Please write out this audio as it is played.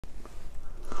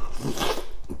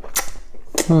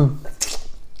Hmm.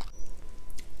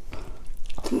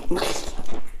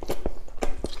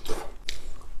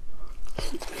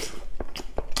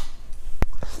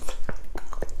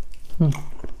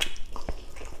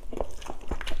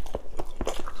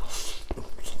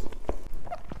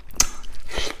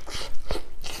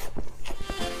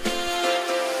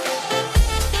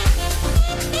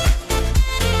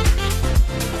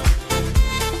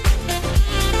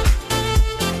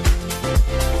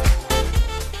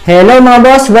 Hello mga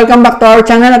boss! Welcome back to our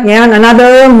channel at ngayon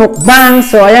another mukbang.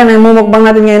 So ayan, ang mumukbang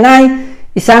natin ngayon ay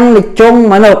isang lechong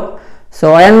manok.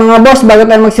 So ayan mga boss, bago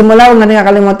tayo magsimula, huwag natin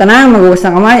kakalimutan na maghugas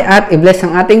ng kamay at i-bless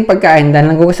ang ating pagkain.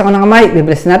 Dahil naghugas ako ng kamay,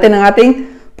 i-bless natin ang ating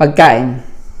pagkain.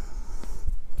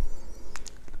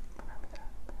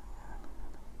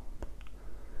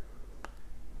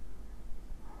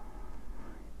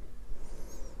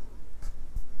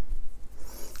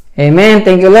 Amen!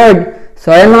 Thank you Lord! So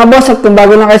ayan mga boss, at kung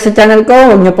bago na kayo sa channel ko,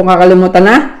 huwag niyo pong kakalimutan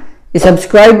na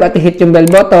i-subscribe at i-hit yung bell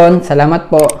button. Salamat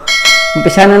po.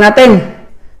 Umpisa na natin.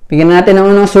 Bigyan natin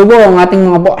ng unang subo ang ating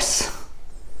mga boss.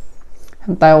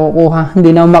 Saan tayo kukuha?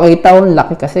 Hindi na makita.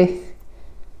 Laki kasi.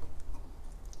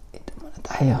 Ito muna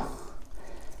tayo.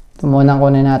 Ito muna ang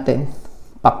kunin natin.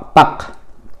 Pakpak.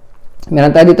 Meron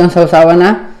tayo dito ang sausawan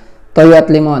na toyo at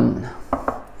limon.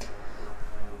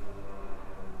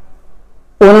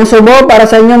 Unang subo para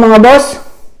sa inyo mga boss.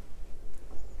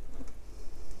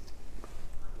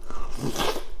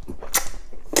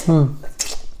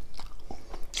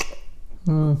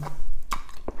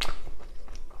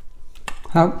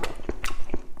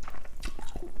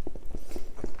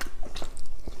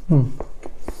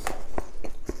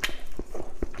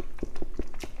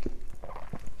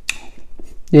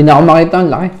 Hindi na ako makita, ang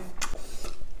laki.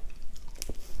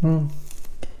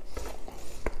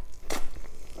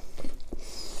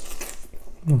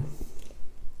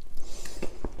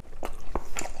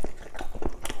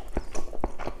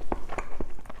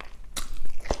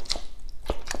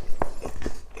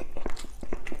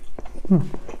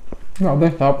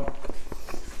 Grabe, sarap.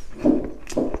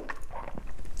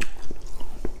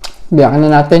 Biyakan na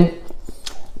natin.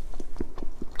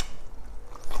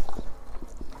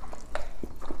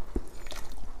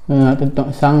 Biyakan natin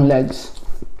itong isang legs.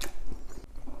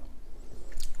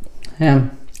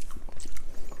 Ayan.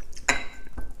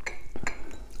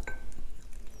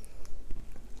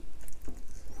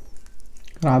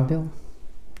 Grabe.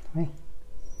 Okay.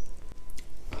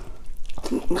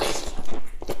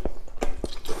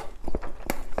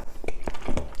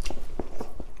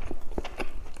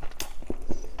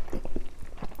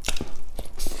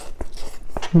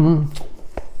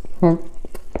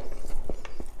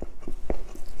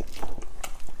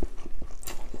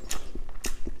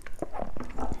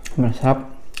 Masarap.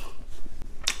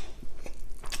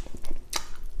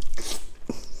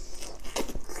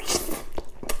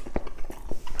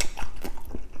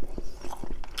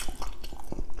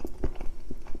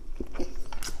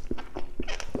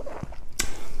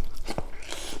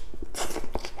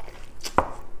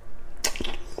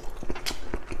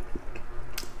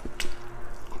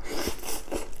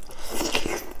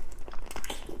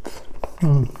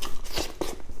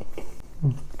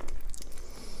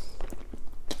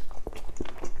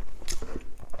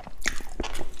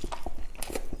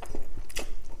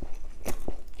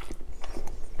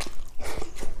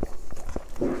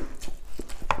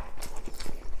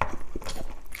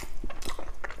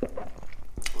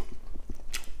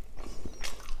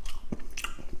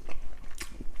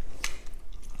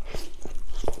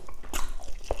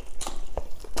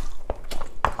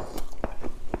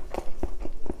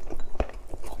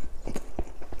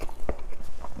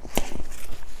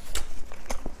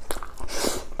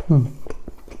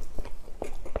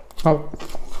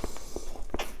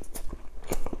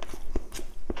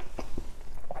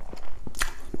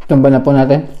 Tumba na po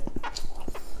natin.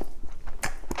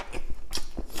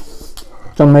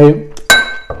 So may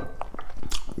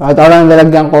pakita lang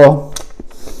lalagyan ko.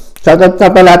 Shoutout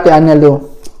sa pala Ate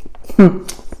Anelo.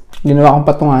 Ginawa kong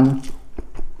patungan.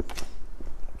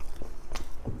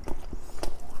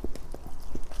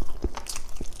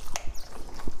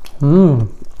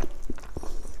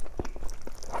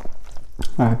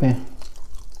 Grabe.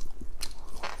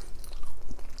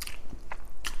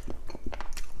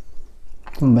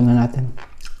 Tumba na natin.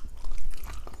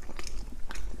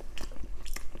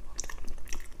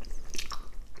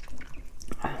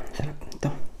 Sarap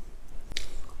nito.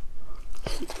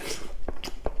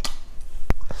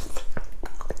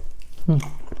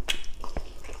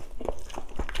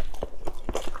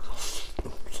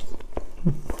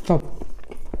 Stop.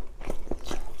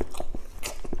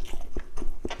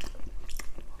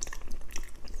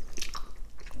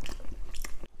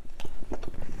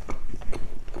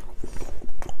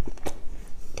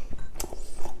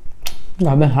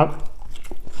 Grabe, harap.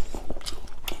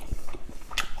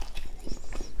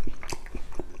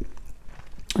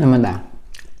 Ano naman tayo?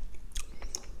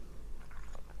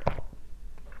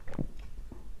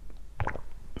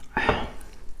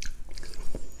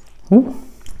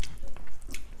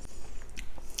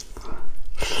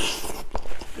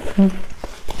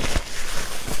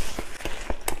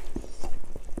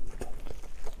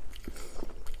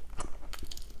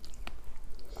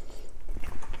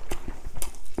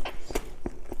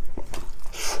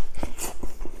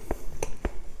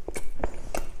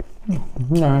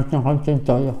 Lahat ng konting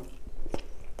toyo.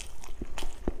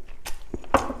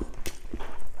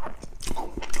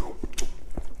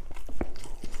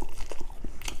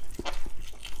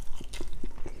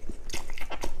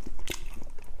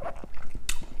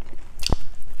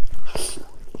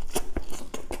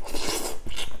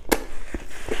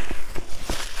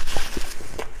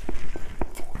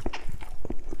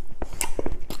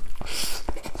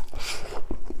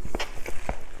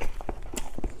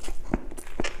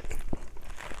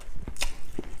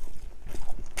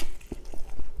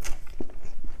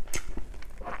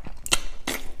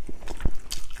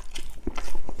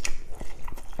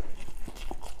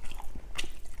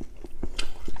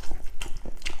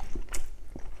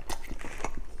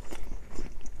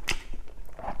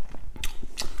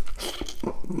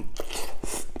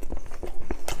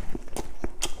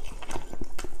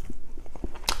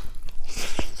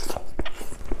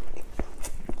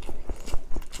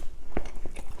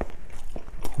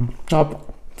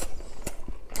 Sarap.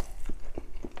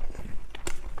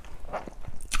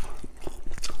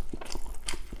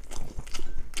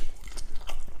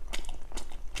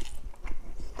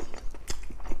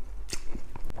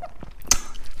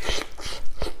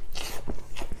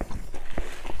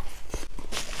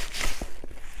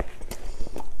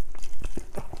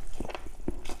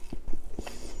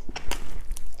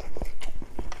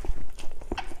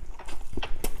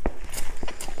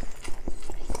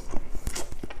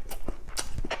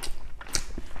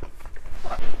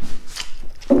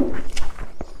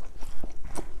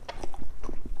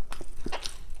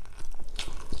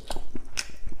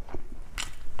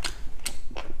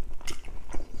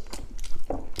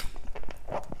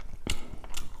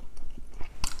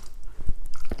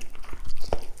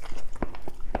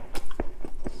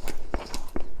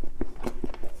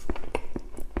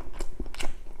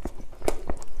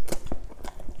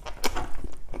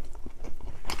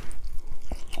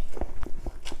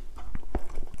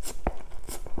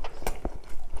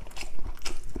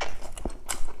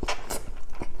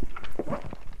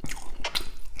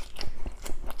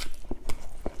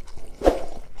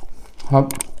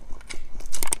 Hop.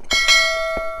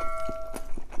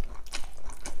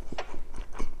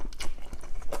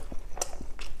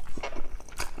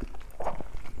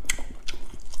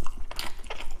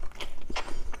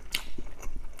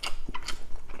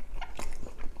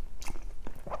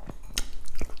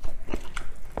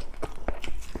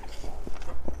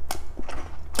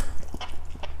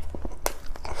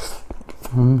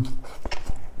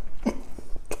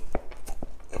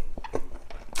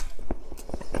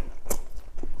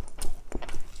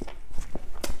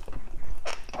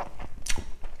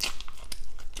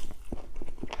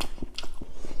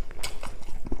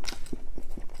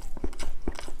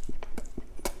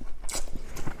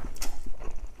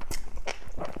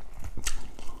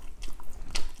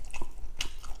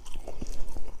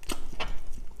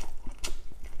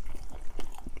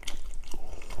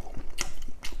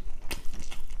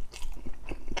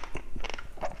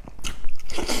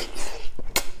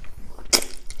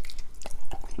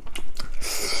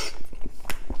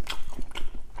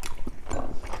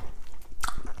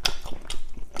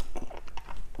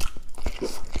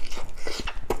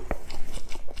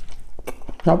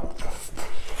 Yep.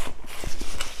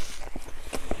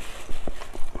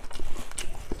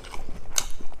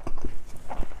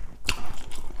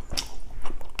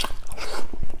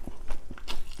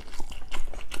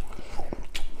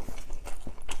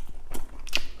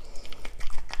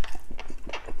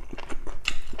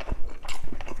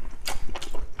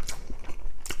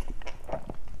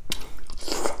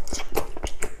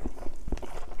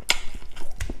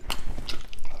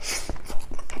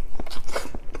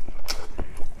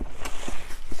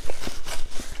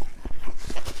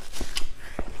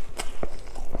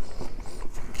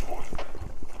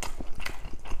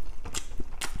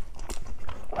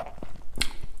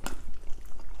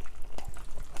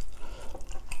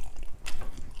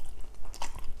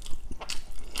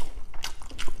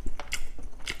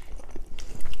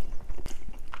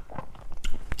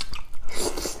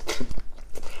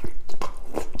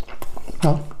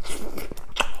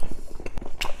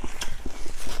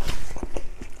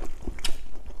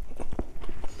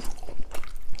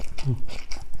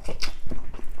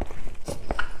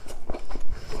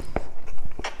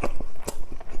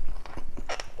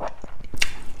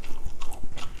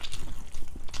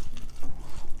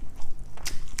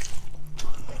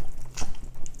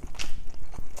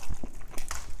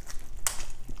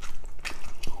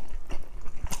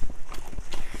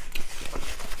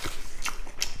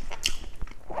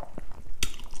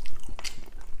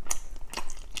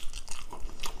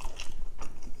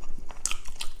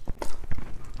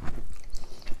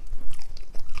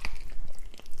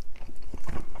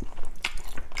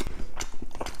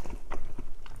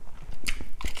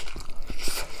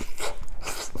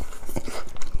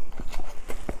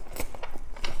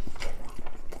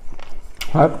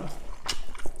 Sarap.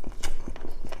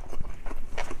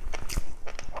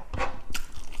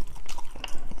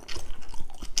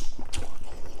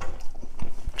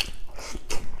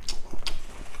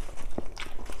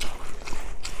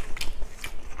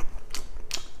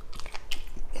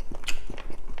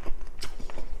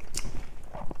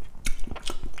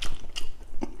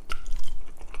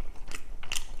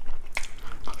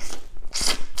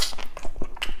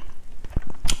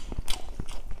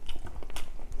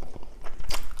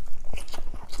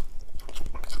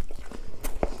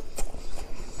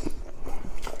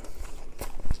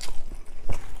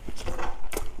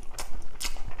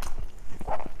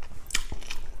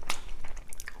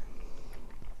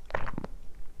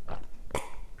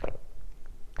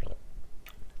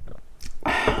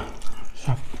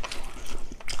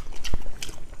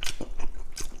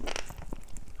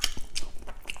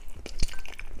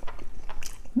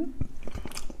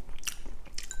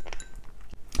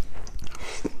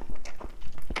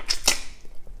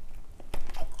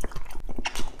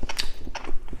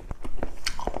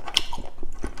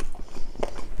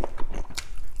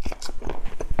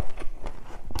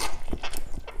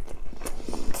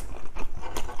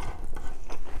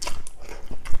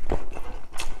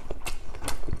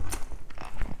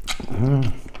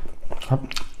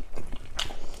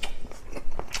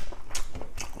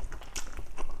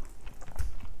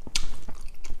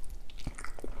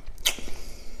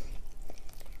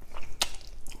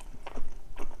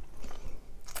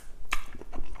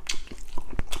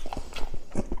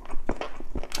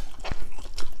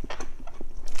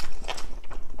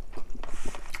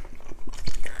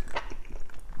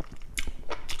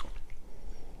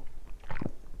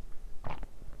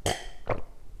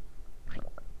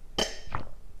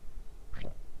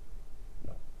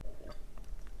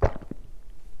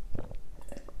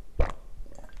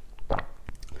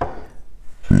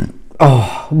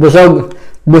 Oh, busog.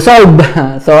 Busog.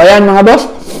 So, ayan mga boss.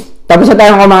 Tapos na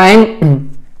tayong kumain.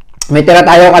 May tira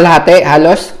tayo kalahati,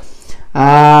 halos.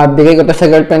 Bigay ko to sa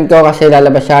girlfriend ko kasi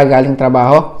lalabas siya galing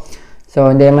trabaho.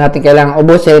 So, hindi naman natin kailangang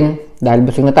ubusin dahil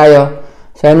busog na tayo.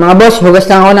 So, ayan mga boss. Hugas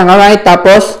lang ako ng kamay.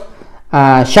 Tapos,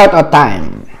 shoutout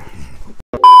time.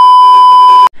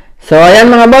 So, ayan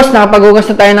mga boss. Nakapaghugas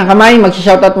na tayo ng kamay.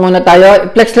 Mag-shoutout muna tayo.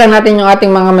 I-flex lang natin yung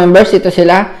ating mga members. Ito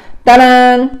sila.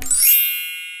 Taran!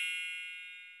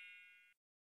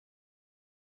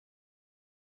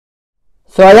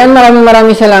 So, ayan,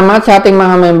 maraming salamat sa ating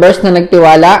mga members na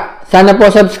nagtiwala. Sana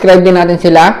po subscribe din natin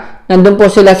sila. Nandun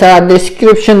po sila sa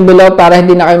description below para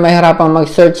hindi na kayo mahirapang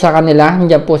mag-search sa kanila.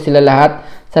 Nandiyan po sila lahat.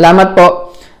 Salamat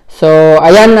po. So,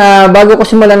 ayan, bago ko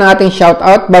simulan ng ating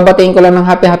shoutout, babatiin ko lang ng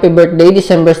happy birthday,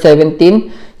 December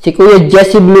 17. Si Kuya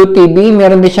Jesse Blue TV,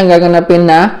 meron din siyang gaganapin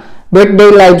na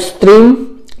birthday live stream.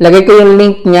 Lagay ko yung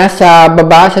link niya sa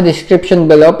baba, sa description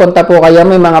below. Punta po kayo,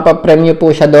 may mga pa-premyo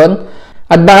po siya doon.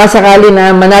 At baka sakali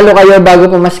na manalo kayo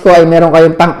bago pumasko ay meron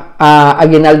kayong pang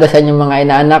aginaldo sa inyong mga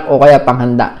inaanak o kaya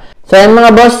panghanda. So yan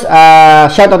mga boss,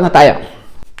 shoutout na tayo.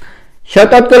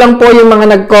 Shoutout ko lang po yung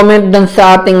mga nag-comment dun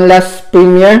sa ating last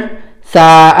premiere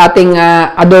sa ating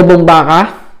adobong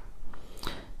baka.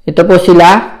 Ito po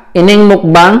sila, Ining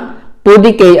Mukbang,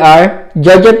 Pudi KR,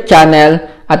 Jojot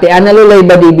Channel, Ate Analulay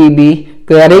DBB,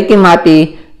 Kuya Ricky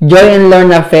Mati, Joy and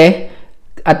Lorna Fe,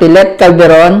 Ate Let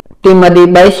Calderon, Team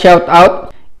Madibay, shout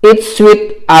out, It's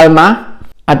Sweet Alma,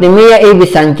 Ate Mia A.B.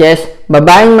 Sanchez,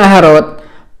 Babaeng Maharot,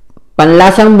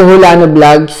 Panlasang Buhulano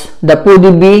Vlogs, The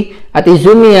Pudi B, Ate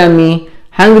Zumi Yami,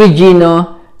 Hungry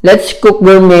Gino, Let's Cook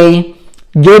Gourmet,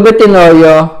 Joe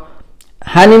Tenorio,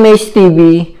 Honey Mace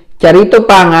TV, Charito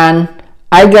Pangan,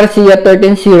 I Garcia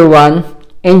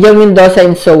 1301, Angel Mendoza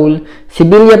in Seoul,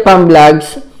 Sibilia Pam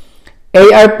Vlogs,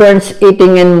 AR Perns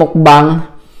Eating and Mukbang,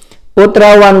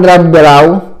 Utra Wandra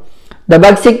Berao, The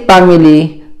Bagsik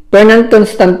Family, Fernand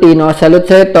Constantino, Salud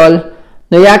sa Tol,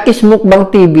 Noyakis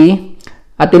Mukbang TV,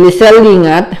 Ate Lisel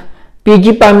Lingat,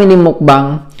 PG Family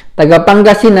Mukbang, Taga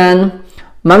Pangasinan,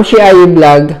 Ma'am Shiayi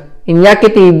Vlog,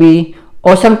 Inyaki TV,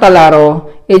 Osang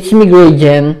Talaro, It's Me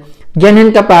Grajen,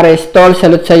 Jenhen Capares, Tol,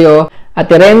 Salud sa'yo,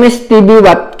 Ate Remes TV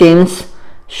Watkins,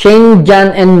 Shane,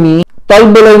 John and Me,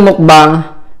 Tol Buloy Mukbang,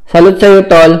 Salud sa'yo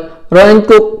Tol, Rowan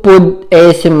Cook Food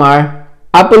ASMR,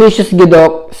 Apolicious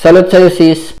Gidok, Salud sa'yo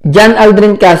sis, John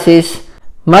Aldrin Casis,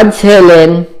 Mads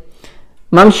Helen,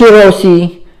 Ma'am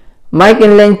Rosie, Mike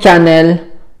and Len Channel,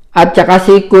 at saka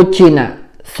si Kuchina.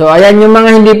 So, ayan yung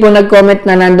mga hindi po nag-comment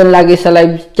na nandun lagi sa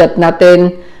live chat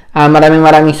natin.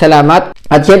 Maraming salamat.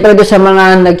 At syempre doon sa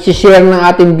mga nag-share ng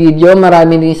ating video,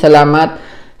 maraming salamat.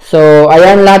 So,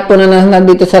 ayan lahat po na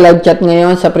nandito sa live chat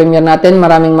ngayon sa premiere natin.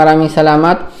 Maraming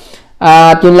salamat.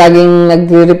 At yung laging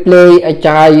nagre-replay at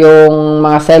saka yung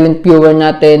mga silent viewer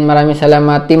natin, maraming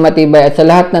salamat. Team Matibay at sa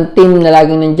lahat ng team na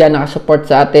laging nandyan nakasupport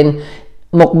sa atin,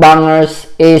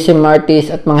 mukbangers, ASM artists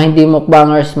at mga hindi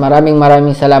mukbangers,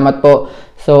 maraming salamat po.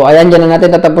 So ayan, dyan na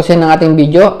natin tatapusin ang ating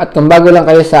video. At kung bago lang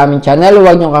kayo sa aming channel,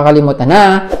 huwag niyong kakalimutan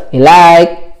na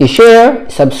i-like, i-share,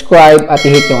 subscribe at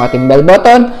i-hit yung ating bell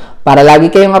button para lagi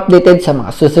kayong updated sa mga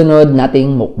susunod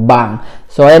nating mukbang.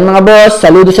 So ayan mga boss,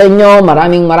 saludo sa inyo.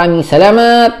 Maraming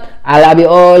salamat. I love you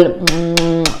all.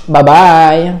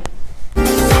 Bye-bye.